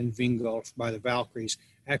Valhalla and Vingolf by the Valkyries.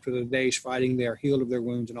 After the day's fighting, they are healed of their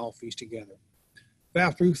wounds and all feast together.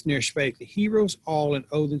 Vafthruthnismol spake, the heroes all in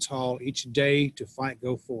Odin's hall each day to fight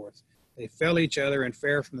go forth. They fell each other and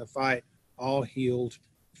fare from the fight, all healed,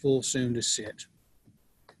 full soon to sit.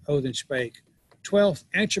 Odin spake, 12th,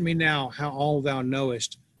 answer me now how all thou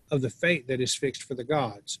knowest of the fate that is fixed for the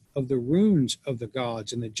gods, of the runes of the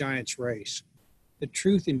gods in the giants' race. The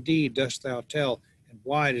truth indeed dost thou tell, and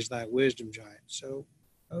wide is thy wisdom, giant. So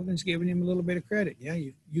Odin's giving him a little bit of credit. Yeah,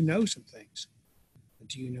 you know some things, but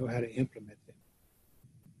do you know how to implement them?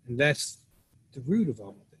 And that's the root of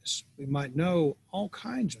all of this. We might know all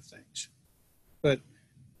kinds of things, but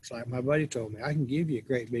it's like my buddy told me, I can give you a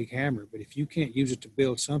great big hammer, but if you can't use it to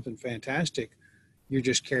build something fantastic, you're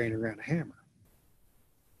just carrying around a hammer.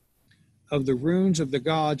 Of the runes of the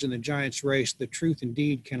gods and the giants' race, the truth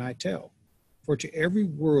indeed can I tell. For to every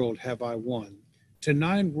world have I won. To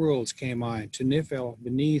 9 worlds came I, to Nifel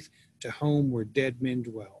beneath, to home where dead men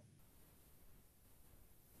dwell.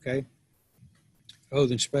 Okay?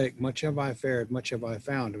 Odin spake, much have I fared, much have I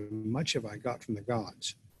found, and much have I got from the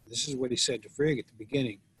gods. This is what he said to Frigg at the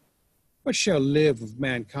beginning. What shall live of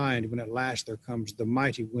mankind when at last there comes the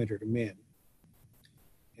mighty winter to men?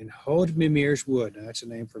 In Hod Mimir's wood, now that's a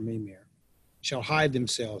name for Mimir, shall hide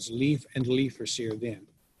themselves Leaf and Leafasir then.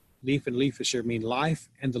 Leaf and Leafasir mean life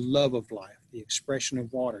and the love of life, the expression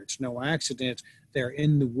of water. It's no accident they're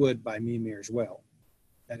in the wood by Mimir's well.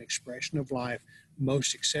 That expression of life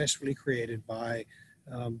most successfully created by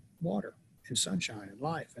water and sunshine and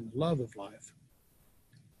life and the love of life.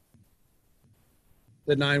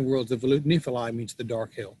 The 9 worlds of Niflheim means the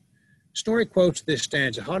dark hill. Snorri quotes this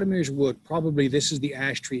stanza, Hodemir's wood, probably this is the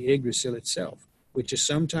ash tree Yggdrasil itself, which is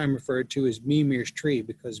sometimes referred to as Mimir's tree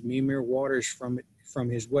because Mimir waters from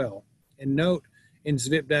his well. And note, in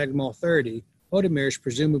Svipdagmal 30, Hodemir is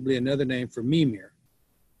presumably another name for Mimir.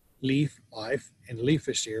 Leaf, life, and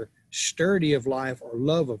Leafasir, sturdy of life or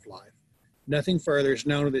love of life. Nothing further is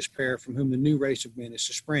known of this pair from whom the new race of men is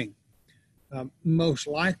to spring. Most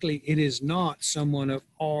likely it is not someone of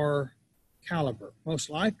our caliber. Most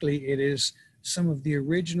likely it is some of the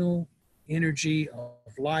original energy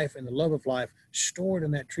of life and the love of life stored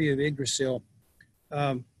in that tree of Yggdrasil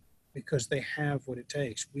because they have what it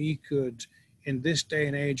takes. We could, in this day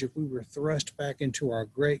and age, if we were thrust back into our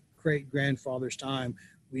great-great-grandfather's time,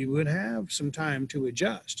 we would have some time to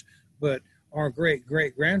adjust. But our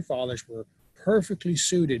great-great-grandfathers were perfectly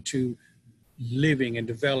suited to living and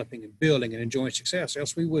developing and building and enjoying success,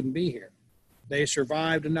 else we wouldn't be here. They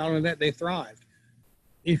survived, and not only that, they thrived.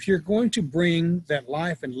 If you're going to bring that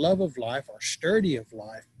life and love of life or sturdy of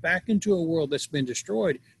life back into a world that's been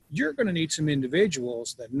destroyed, you're going to need some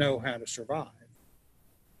individuals that know how to survive.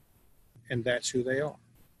 And that's who they are.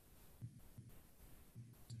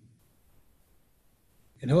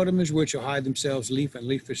 In Hodemir's wood shall hide themselves Leaf and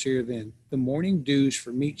Leafasir then. The morning dews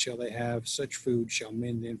for meat shall they have, such food shall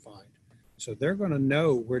men then find. So they're going to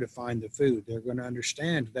know where to find the food. They're going to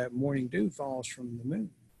understand that morning dew falls from the moon,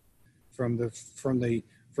 from the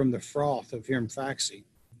from the froth of Hirmfaxi.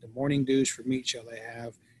 The morning dews for meat shall they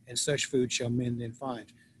have, and such food shall men then find.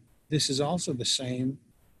 This is also the same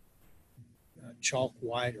chalk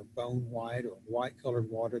white or bone white or white colored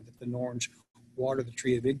water that the Norns water the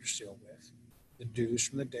tree of Yggdrasil with. The dews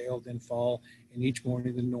from the dale then fall, and each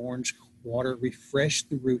morning the Norns water refresh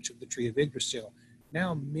the roots of the tree of Yggdrasil.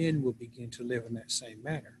 Now men will begin to live in that same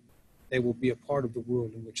manner. They will be a part of the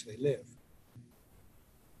world in which they live.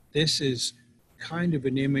 This is kind of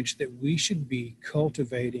an image that we should be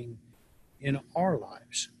cultivating in our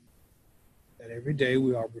lives. That every day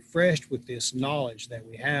we are refreshed with this knowledge that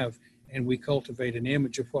we have, and we cultivate an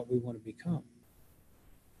image of what we want to become.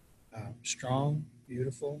 Strong,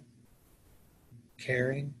 beautiful,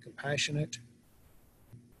 caring, compassionate,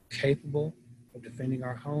 capable of defending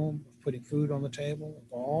our home, of putting food on the table,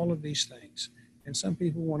 of all of these things. And some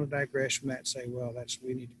people want to digress from that and say, well,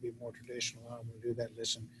 we need to be more traditional. I don't want to do that.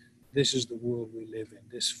 Listen, this is the world we live in.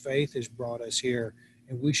 This faith has brought us here,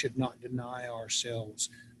 and we should not deny ourselves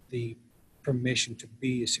the permission to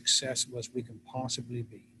be as successful as we can possibly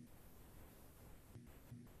be.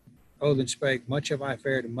 Odin spake, much have I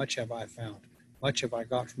fared and much have I found. Much have I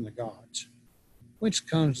got from the gods. Whence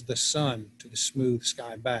comes the sun to the smooth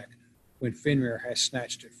sky back, when Fenrir has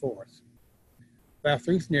snatched it forth?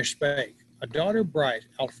 Vafthruthnismol spake, a daughter bright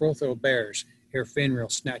Alfrothil bears, ere Fenrir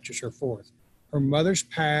snatches her forth. Her mother's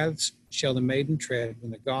paths shall the maiden tread, when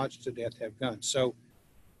the gods to death have gone. So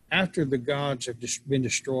after the gods have been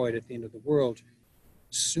destroyed at the end of the world,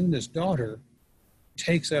 Suna's daughter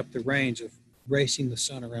takes up the reins of racing the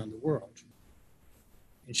sun around the world.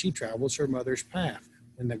 And she travels her mother's path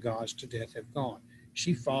when the gods to death have gone.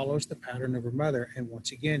 She follows the pattern of her mother, and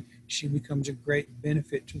once again, she becomes a great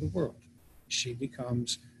benefit to the world. She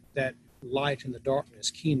becomes that light in the darkness,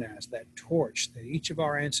 Kinaz, that torch that each of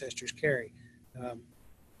our ancestors carry.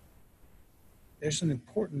 There's an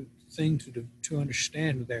important thing to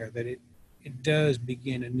understand there, that it does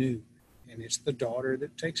begin anew, and it's the daughter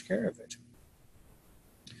that takes care of it.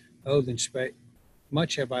 Odin spake,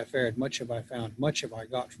 much have I fared, much have I found, much have I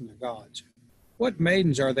got from the gods. What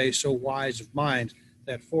maidens are they so wise of mind,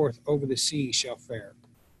 that forth over the sea shall fare?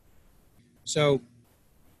 So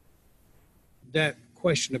that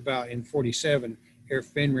question about in 47, ere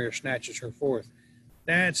Fenrir snatches her forth,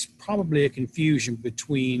 that's probably a confusion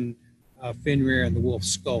between Fenrir and the wolf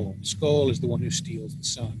Skull. Skull is the one who steals the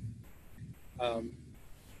sun. And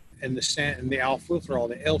the Alfwithrol,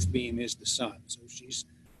 the elf beam, is the sun. So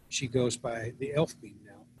she goes by the elf beam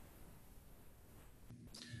now.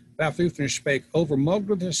 Vafthruthnismol spake, over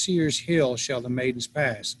Mogdalsir's hill shall the maidens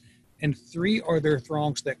pass, and 3 are their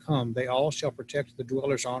throngs that come. They all shall protect the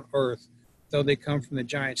dwellers on earth, though they come from the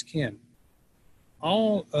giants' kin.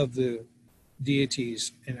 All of the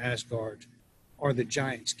deities in Asgard are the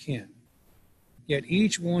giants' kin. Yet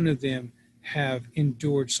each one of them have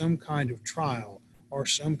endured some kind of trial, or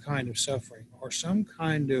some kind of suffering, or some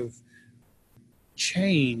kind of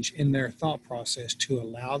change in their thought process to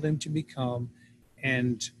allow them to become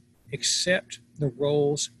and accept the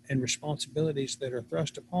roles and responsibilities that are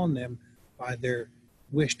thrust upon them by their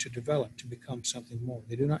wish to develop, to become something more.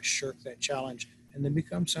 They do not shirk that challenge, and they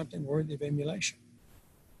become something worthy of emulation.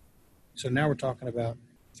 So now we're talking about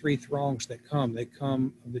 3 throngs that come. They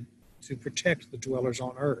come to protect the dwellers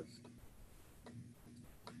on earth.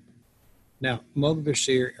 Now,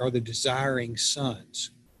 Mogdalsir are the desiring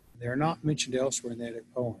sons. They're not mentioned elsewhere in the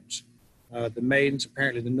Eddic poems. The maidens,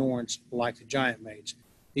 apparently the Norns, like the giant maids.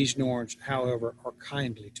 These Norns, however, are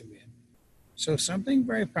kindly to men. So something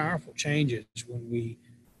very powerful changes when we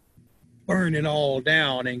burn it all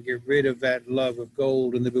down and get rid of that love of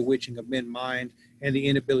gold and the bewitching of men's mind and the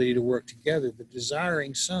inability to work together. The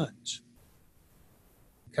desiring sons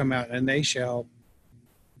come out, and they shall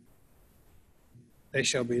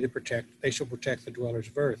protect the dwellers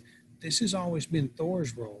of earth. This has always been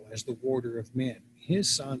Thor's role as the warder of men. His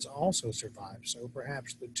sons also survive, so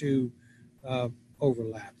perhaps the two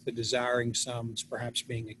overlap, the desiring sons perhaps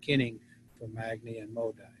being a kinning for Magni and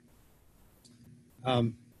Modai.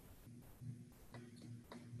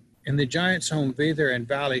 In the giant's home, Vidar and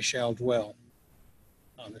Valley shall dwell.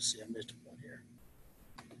 Let's see, I missed a point here.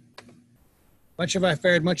 Much have I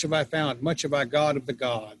fared, much have I found, much have I got of the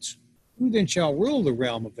gods. Who then shall rule the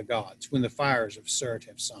realm of the gods when the fires of Surt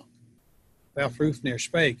have sunk? Vafthruthnismol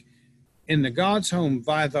spake, in the gods' home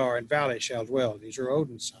Vidar and Valley shall dwell. These are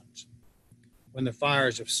Odin's sons. When the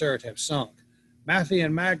fires of Surt have sunk, Mathi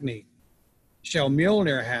and Magni shall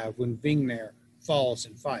Mjolnir have when Vingnir falls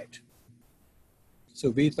in fight.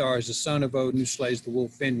 So Vidar is the son of Odin who slays the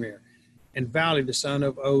wolf Fenrir, and Valley, the son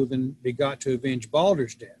of Odin, begot to avenge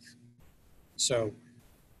Baldur's death. So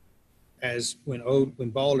as when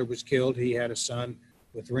Balder was killed, he had a son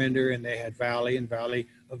with Rindr, and they had Vali, and Vali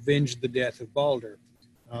avenged the death of Balder.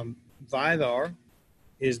 Vidar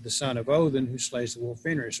is the son of Odin, who slays the wolf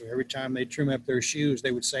Fenrir. So every time they trim up their shoes,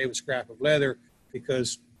 they would save a scrap of leather,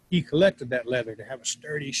 because he collected that leather to have a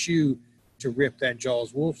sturdy shoe to rip that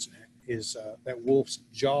that wolf's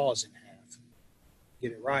jaws in half.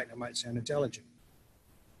 Get it right, I might sound intelligent.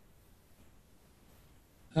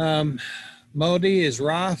 Modi is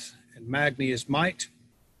Wrath, and Magni is Might,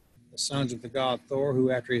 the sons of the god Thor,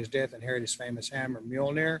 who after his death inherited his famous hammer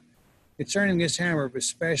Mjolnir. Concerning this hammer, but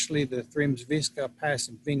especially the Thrimsviska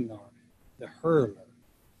passing Vingnar, the hurler,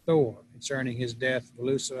 Thor, concerning his death,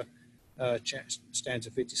 Velusa,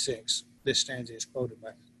 stanza 56. This stanza is quoted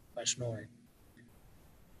by Snorri.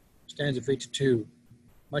 Stanza 52.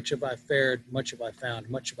 Much have I fared, much have I found,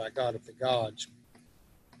 much have I got of the gods.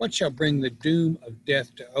 What shall bring the doom of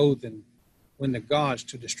death to Odin when the gods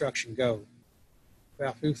to destruction go?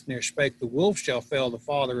 Vafthruthnismol spake, the wolf shall fell the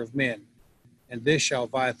father of men, and this shall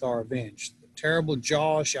Vithar avenge. The terrible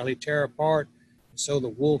jaws shall he tear apart, and so the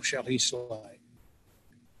wolf shall he slay.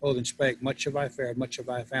 Odin spake, much have I fared, much have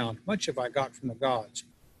I found, much have I got from the gods.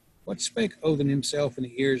 What spake Odin himself in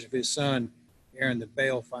the ears of his son, ere in the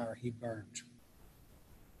bale fire he burned?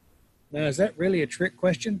 Now, is that really a trick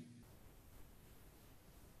question?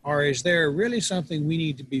 Or is there really something we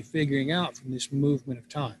need to be figuring out from this movement of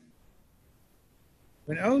time?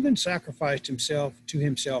 When Odin sacrificed himself to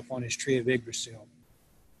himself on his tree of Yggdrasil,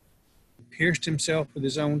 he pierced himself with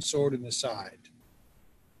his own sword in the side.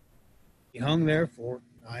 He hung there for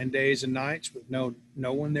 9 days and nights with no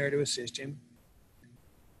one there to assist him.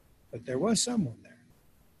 But there was someone there,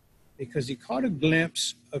 because he caught a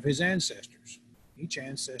glimpse of his ancestors. Each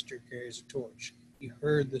ancestor carries a torch. He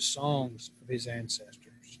heard the songs of his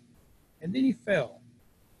ancestors. And then he fell.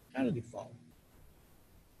 How did he fall?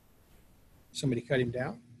 Somebody cut him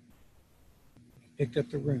down. He picked up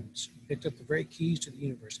the runes. He picked up the very keys to the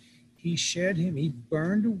universe. He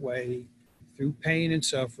burned away through pain and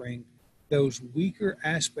suffering those weaker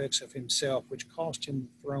aspects of himself which cost him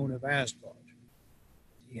the throne of Asgard.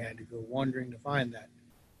 He had to go wandering to find that.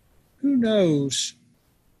 Who knows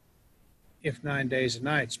if 9 days and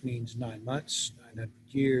nights means 9 months, 900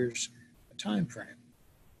 years, a time frame?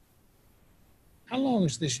 How long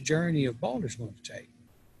is this journey of Baldur's going to take?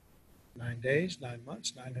 9 days, 9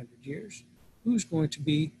 months, 900 years? Who's going to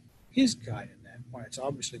be his guide in that? Why, it's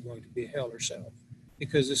obviously going to be Hel herself,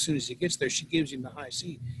 because as soon as he gets there, she gives him the high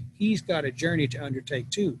seat. He's got a journey to undertake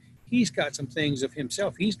too. He's got some things of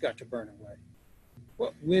himself he's got to burn away.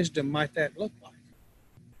 What wisdom might that look like?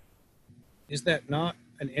 Is that not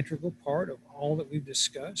an integral part of all that we've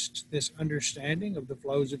discussed, this understanding of the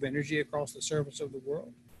flows of energy across the surface of the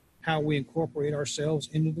world, how we incorporate ourselves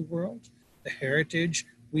into the world, the heritage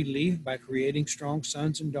we leave by creating strong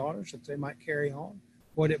sons and daughters that they might carry on,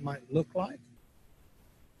 what it might look like?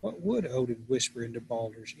 What would Odin whisper into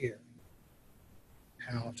Baldur's ear?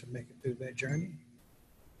 How to make it through that journey?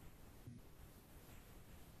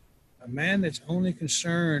 A man that's only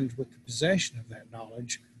concerned with the possession of that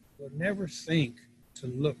knowledge will never think to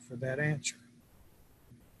look for that answer.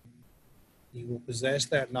 He will possess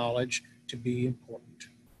that knowledge to be important.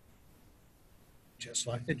 Just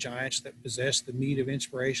like the giants that possess the mead of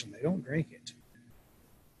inspiration, they don't drink it.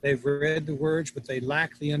 They've read the words, but they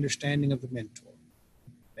lack the understanding of the mentor.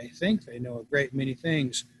 They think they know a great many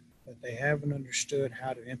things, but they haven't understood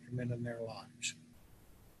how to implement in their lives.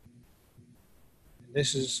 And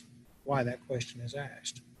this is why that question is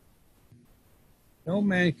asked. No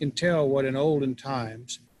man can tell what in olden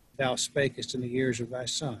times thou spakest in the ears of thy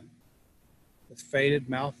son. With faded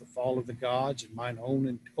mouth the fall of the gods, and mine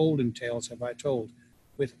own olden tales have I told.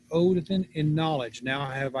 With Odin in knowledge now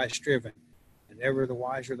have I striven, and ever the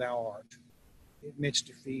wiser thou art. He admits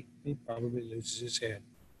defeat, he probably loses his head.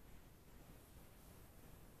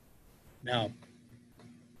 Now,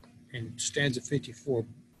 in stanza 54,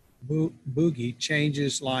 Boogie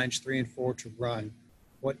changes lines 3 and 4 to run.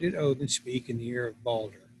 What did Odin speak in the ear of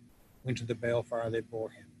Balder when to the balefire they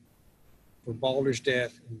bore him? For Balder's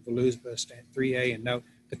death in Völuspá, 3a, and note,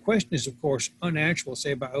 the question is, of course, unanswerable,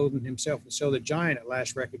 say by Odin himself, and so the giant at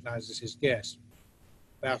last recognizes his guess.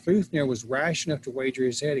 Vafthruthnismol was rash enough to wager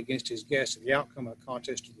his head against his guess of the outcome of the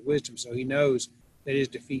contest of the wisdom, so he knows that his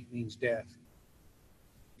defeat means death.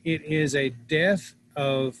 It is a death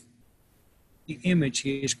of the image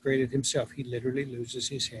he has created himself. He literally loses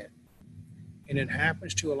his head. And it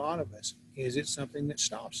happens to a lot of us. Is it something that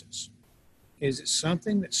stops us? Is it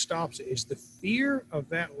something that stops it? Is the fear of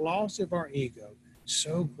that loss of our ego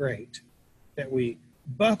so great that we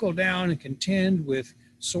buckle down and contend with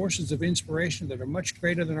sources of inspiration that are much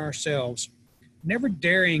greater than ourselves, never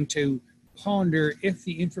daring to ponder if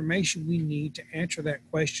the information we need to answer that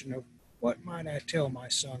question of what might I tell my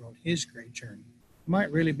son on his great journey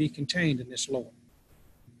might really be contained in this lore.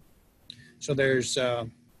 So there's a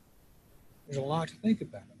lot to think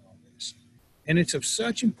about in all this. And it's of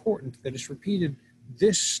such importance that it's repeated.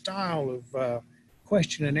 This style of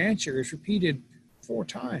question and answer is repeated 4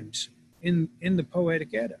 times in the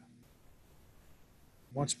Poetic Edda.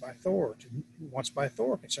 Once by Thor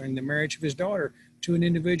concerning the marriage of his daughter to an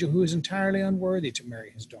individual who is entirely unworthy to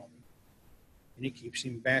marry his daughter. And he keeps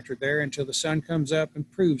him bantered there until the sun comes up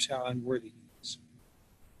and proves how unworthy he is.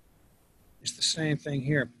 It's the same thing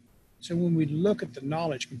here. So when we look at the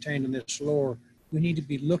knowledge contained in this lore, we need to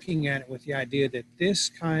be looking at it with the idea that this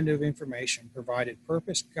kind of information provided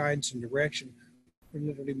purpose, guidance, and direction for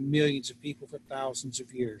literally millions of people for thousands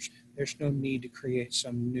of years. There's no need to create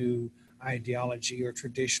some new ideology or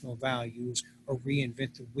traditional values or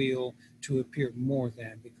reinvent the wheel to appear more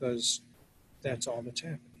than, because that's all that's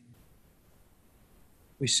happening.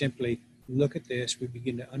 We simply look at this, we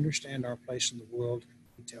begin to understand our place in the world,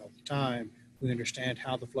 we tell the time, we understand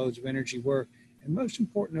how the flows of energy work, and most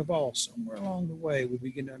important of all, somewhere along the way, we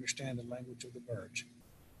begin to understand the language of the birds.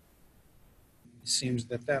 It seems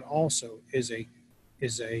that that also is a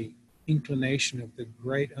inclination of the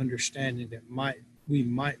great understanding that we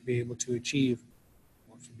might be able to achieve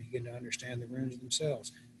once we begin to understand the runes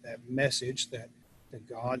themselves. That message that the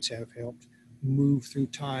gods have helped move through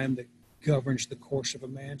time that governs the course of a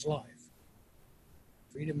man's life.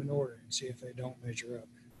 Freedom and order, and see if they don't measure up.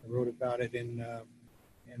 I wrote about it in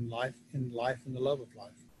Life and the Love of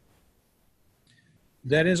Life.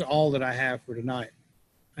 That is all that I have for tonight.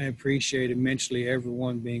 I appreciate immensely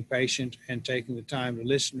everyone being patient and taking the time to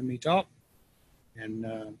listen to me talk. And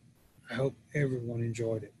I hope everyone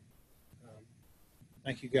enjoyed it.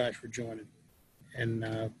 Thank you guys for joining. And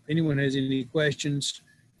if anyone has any questions,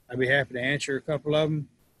 I'd be happy to answer a couple of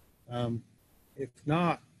them. If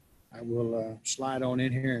not, I will slide on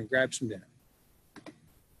in here and grab some dinner.